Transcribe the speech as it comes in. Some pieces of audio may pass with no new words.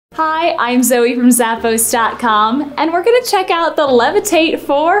Hi, I'm Zoe from Zappos.com, and we're gonna check out the Levitate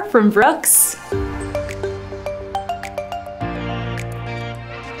 4 from Brooks.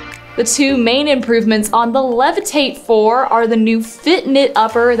 The two main improvements on the Levitate 4 are the new fit knit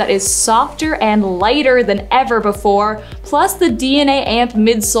upper that is softer and lighter than ever before, plus the DNA Amp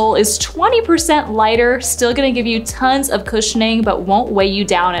midsole is 20% lighter, still gonna give you tons of cushioning but won't weigh you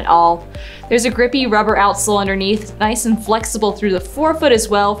down at all. There's a grippy rubber outsole underneath, nice and flexible through the forefoot as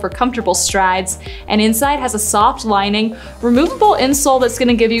well for comfortable strides, and inside has a soft lining, removable insole that's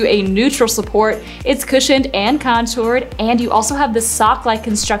gonna give you a neutral support. It's cushioned and contoured, and you also have this sock-like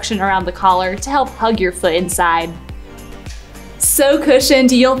construction around the collar to help hug your foot inside. So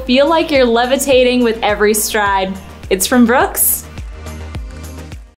cushioned, you'll feel like you're levitating with every stride. It's from Brooks.